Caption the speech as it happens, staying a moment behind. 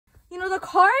You know, the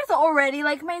car is already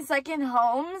like my second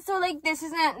home, so like this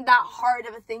isn't that hard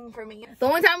of a thing for me. The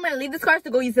only time I'm gonna leave this car is to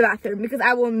go use the bathroom, because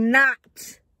I will not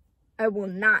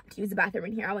use the bathroom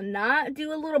in here. I will not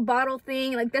do a little bottle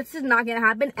thing. Like, that's just not gonna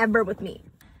happen ever with me.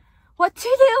 What to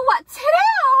do? What to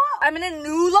do? I'm in a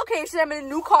new location. I'm in a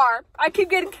new car. I keep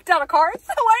getting kicked out of cars.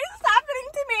 So why is this happening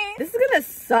to me? This is gonna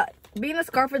suck. Being in this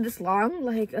car for this long,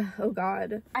 like, oh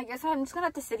God. I guess I'm just gonna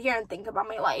have to sit here and think about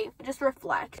my life. Just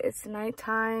reflect. It's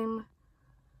nighttime.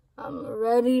 I'm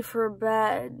ready for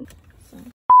bed.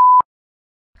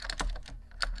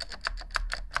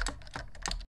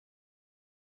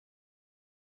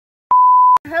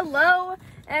 Hello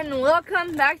and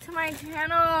welcome back to my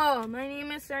channel. My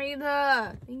name is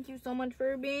Sarita. Thank you so much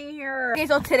for being here. Okay,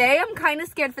 so today I'm kind of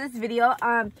scared for this video.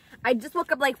 I just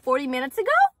woke up like 40 minutes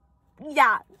ago.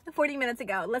 Yeah, 40 minutes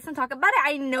ago. Let's not talk about it.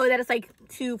 I know that it's like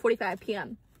 2:45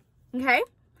 p.m. Okay,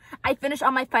 I finished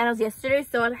all my finals yesterday,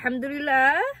 so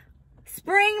alhamdulillah.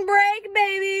 Spring break,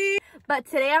 baby. But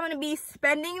today I'm gonna be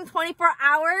spending 24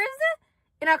 hours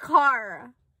in a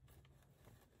car.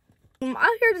 I'm out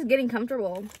here just getting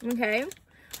comfortable. Okay,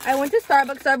 I went to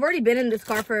Starbucks, so I've already been in this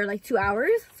car for like 2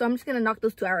 hours, so I'm just gonna knock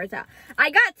those 2 hours out.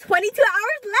 I got 22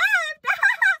 hours left.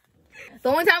 The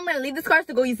only time I'm gonna leave this car is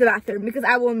to go use the bathroom, because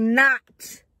I will not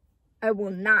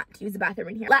use the bathroom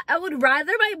in here. I would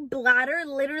rather my bladder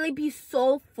literally be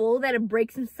so full that it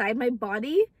breaks inside my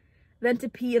body than to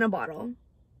pee in a bottle.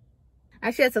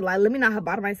 Actually, that's a lie. Let me not have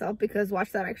bottom myself, because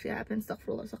watch that actually happen.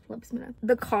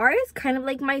 The car is kind of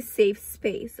like my safe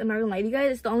space. I'm not gonna lie to you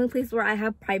guys. It's the only place where I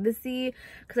have privacy,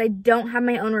 because I don't have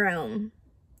my own room.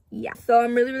 Yeah. So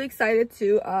I'm really, really excited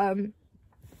to,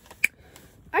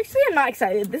 actually, I'm not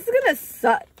excited. This is gonna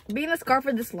suck. Being in this car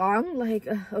for this long, like,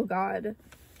 oh God.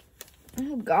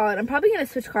 Oh God. I'm probably gonna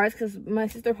switch cars, because my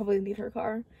sister probably needs her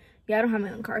car. Yeah, I don't have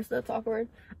my own car, so that's awkward.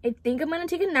 I think I'm gonna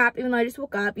take a nap, even though I just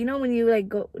woke up. You know when you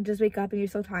like just wake up and you're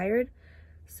so tired?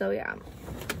 So yeah,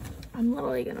 I'm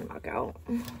literally gonna knock out.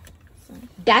 So.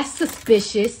 That's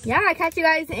suspicious. Yeah, I'll catch you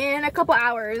guys in a couple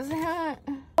hours.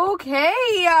 Okay,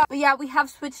 yeah, we have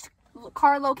switched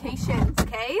car locations,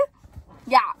 okay?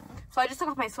 Yeah, so I just took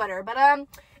off my sweater, but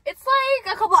it's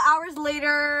like a couple hours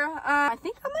later. I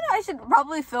think I should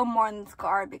probably film more in this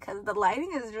car, because the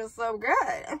lighting is just so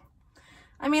good.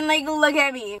 I mean, like, look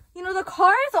at me. You know, the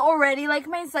car is already, like,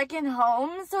 my second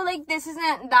home. So, like, this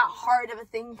isn't that hard of a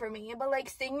thing for me. But, like,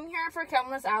 staying here for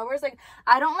countless hours, like,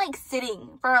 I don't like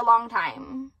sitting for a long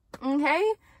time. Okay?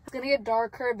 It's gonna get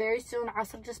darker very soon.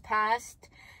 Asr just passed.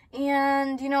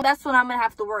 And, you know, that's when I'm gonna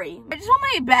have to worry. I just want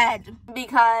my bed,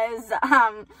 because,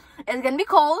 it's gonna be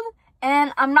cold.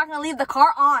 And I'm not gonna leave the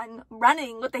car on,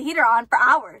 running with the heater on for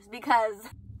hours. Because,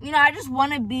 you know, I just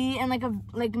want to be in,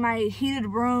 like my heated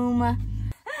room.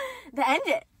 The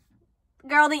engine.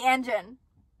 Girl, the engine.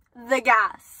 The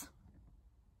gas.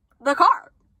 The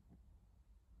car.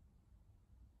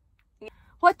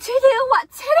 What to do? What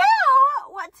to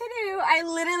do? What to do? I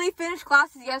literally finished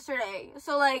classes yesterday.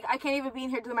 So, like, I can't even be in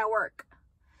here doing my work.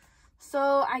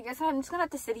 So, I guess I'm just gonna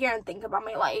have to sit here and think about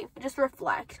my life. Just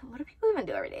reflect. What do people even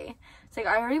do every day? It's like,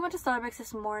 I already went to Starbucks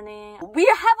this morning. We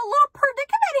have a little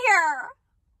predicament here.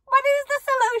 What is the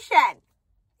solution?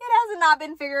 It has not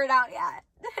been figured out yet.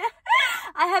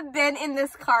 I have been in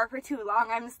this car for too long.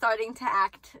 I'm starting to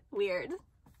act weird.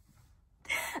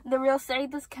 The real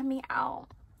Sarita's coming out.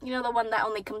 You know, the one that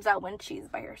only comes out when she's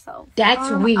by herself.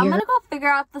 That's weird. I'm gonna go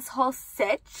figure out this whole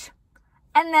sitch,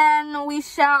 and then we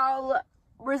shall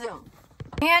resume.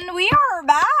 And we are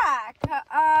back.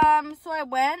 So I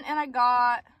went and I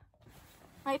got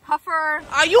my puffer.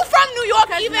 Are you from New York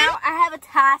even? Now I have a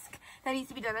task that needs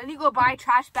to be done. I need to go buy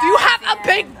trash bags. Do you have a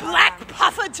big black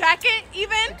puffer jacket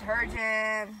even?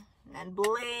 Detergent and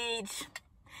bleach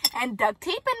and duct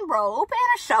tape and rope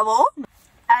and a shovel.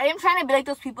 I am trying to be like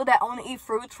those people that only eat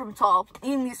fruits from 12.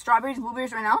 Eating these strawberries,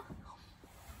 blueberries right now.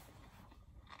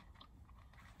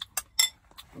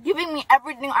 Giving me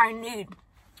everything I need.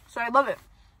 So I love it.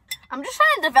 I'm just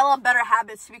trying to develop better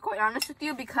habits, to be quite honest with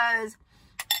you, because,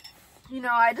 you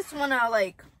know, I just want to,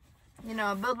 like, you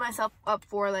know, build myself up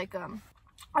for, like,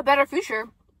 a better future.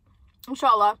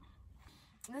 Inshallah.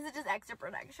 This is just extra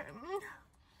protection.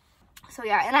 So,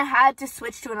 yeah, and I had to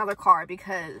switch to another car,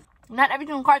 because not every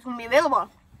single car is going to be available.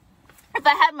 If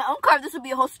I had my own car, this would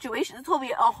be a whole situation. This will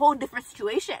be a whole different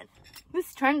situation.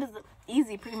 This trend is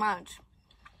easy, pretty much.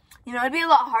 You know, it'd be a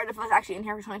lot harder if I was actually in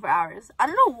here for 24 hours. I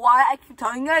don't know why I keep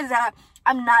telling you guys that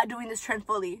I'm not doing this trend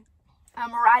fully.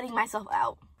 I'm riding myself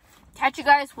out. Catch you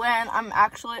guys when I'm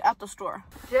actually at the store.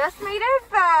 Just made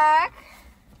it back.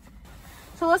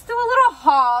 So let's do a little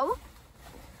haul.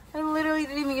 I literally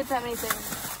didn't even get that many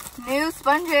things. New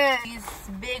sponges. These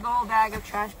big old bag of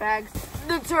trash bags.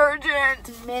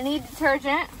 Detergent. Mini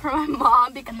detergent for my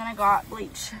mom. And then I got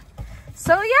bleach.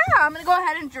 So yeah, I'm gonna go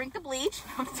ahead and drink the bleach.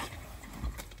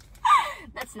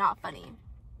 That's not funny.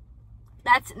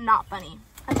 That's not funny.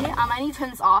 Okay, I need to turn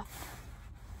this off.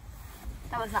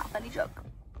 That was not a funny joke.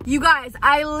 You guys,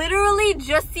 I literally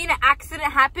just seen an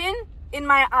accident happen in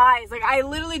my eyes. Like, I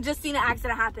literally just seen an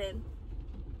accident happen.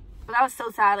 But that was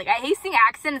so sad. Like, I hate seeing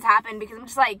accidents happen because I'm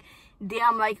just like,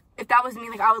 damn, like, if that was me,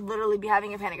 like, I would literally be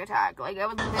having a panic attack. Like, I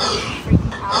would literally be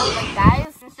freaking out. Like, that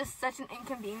is, it's just such an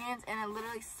inconvenience, and it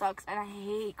literally sucks, and I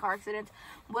hate car accidents.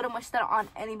 Wouldn't wish that on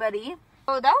anybody.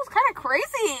 Oh, that was kind of crazy.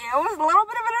 It was a little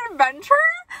bit of an adventure.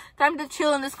 Time to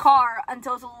chill in this car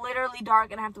until it's literally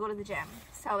dark and I have to go to the gym.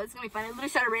 So it's gonna be fun. It literally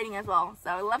started raining as well.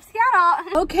 So I love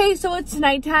Seattle. Okay, so it's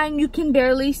nighttime. You can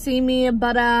barely see me,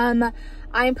 but I'm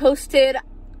posted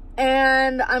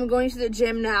and I'm going to the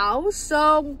gym now.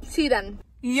 So see you then.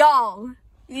 Y'all,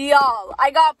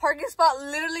 I got a parking spot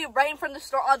literally right in front of the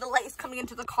store. All the lights coming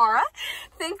into the car.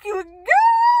 Thank you,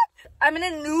 God. I'm in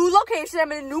a new location.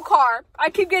 I'm in a new car.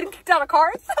 I keep getting kicked out of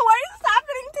cars. So what is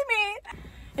happening to me?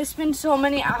 It's been so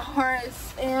many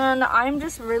hours and I'm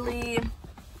just really,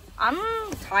 I'm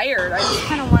tired. I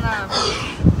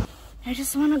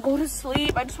just want to go to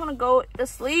sleep. I just want to go to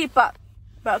sleep, but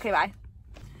okay, bye.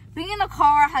 Being in the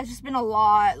car has just been a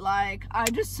lot. Like, I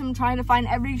just am trying to find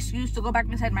every excuse to go back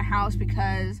inside my house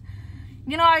because,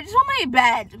 you know, I just want my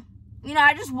bed. You know,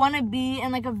 I just want to be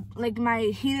in like my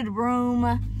heated room,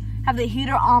 have the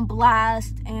heater on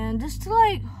blast, and just to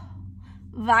like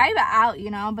vibe out, you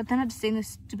know. But then I have to stay in this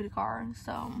stupid car.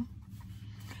 So,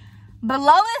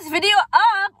 blow this video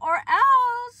up or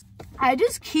else. I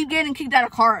just keep getting kicked out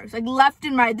of cars, like left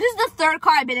and right. This is the third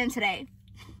car I've been in today.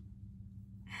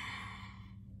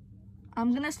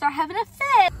 I'm gonna start having a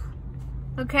fit.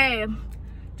 Okay,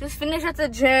 just finished at the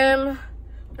gym.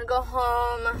 I'm gonna go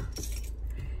home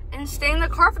and stay in the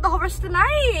car for the whole rest of the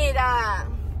night. I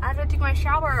have to take my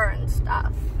shower and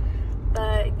stuff.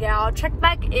 But yeah, I'll check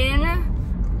back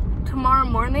in tomorrow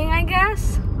morning, I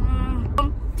guess.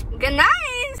 Good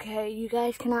night. Okay, you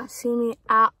guys cannot see me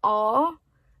at all,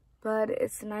 but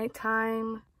it's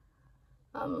nighttime.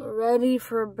 I'm ready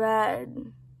for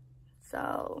bed.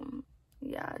 So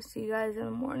yeah, see you guys in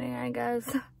the morning, I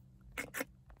guess.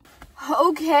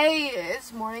 Okay,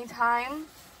 it's morning time.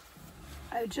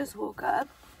 I just woke up.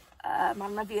 I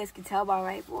don't know if you guys can tell by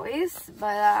my voice,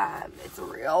 but it's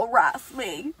real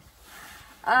raspy.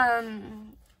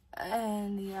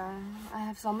 And yeah, I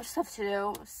have so much stuff to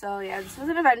do. So yeah, this was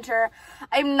an adventure.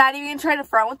 I'm not even trying to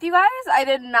front with you guys. I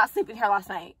did not sleep in here last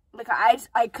night. Like,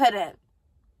 I couldn't.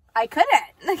 Okay,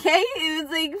 it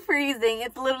was like freezing.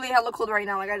 It's literally hella cold right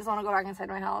now. Like, I just want to go back inside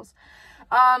my house.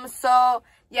 So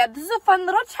yeah, this is a fun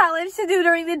little challenge to do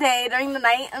during the day, during the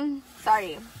night. I'm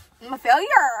sorry, I'm a failure.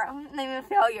 I'm a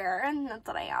failure, and that's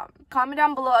what I am. Comment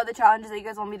down below other challenges that you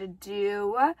guys want me to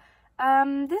do.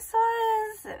 This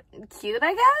was cute,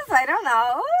 I guess. I don't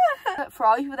know. For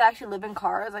all you people that actually live in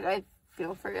cars, like, I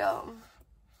feel for you.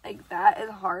 Like, that is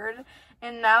hard.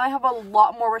 And now I have a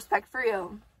lot more respect for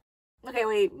you. Okay,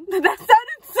 wait. That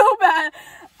sounded so bad.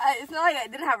 It's not like I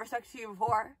didn't have respect for you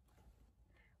before.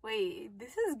 Wait,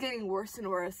 this is getting worse and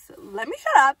worse. Let me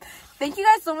shut up. Thank you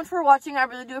guys so much for watching. I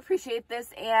really do appreciate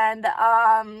this. And,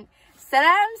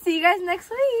 salam. See you guys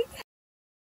next week.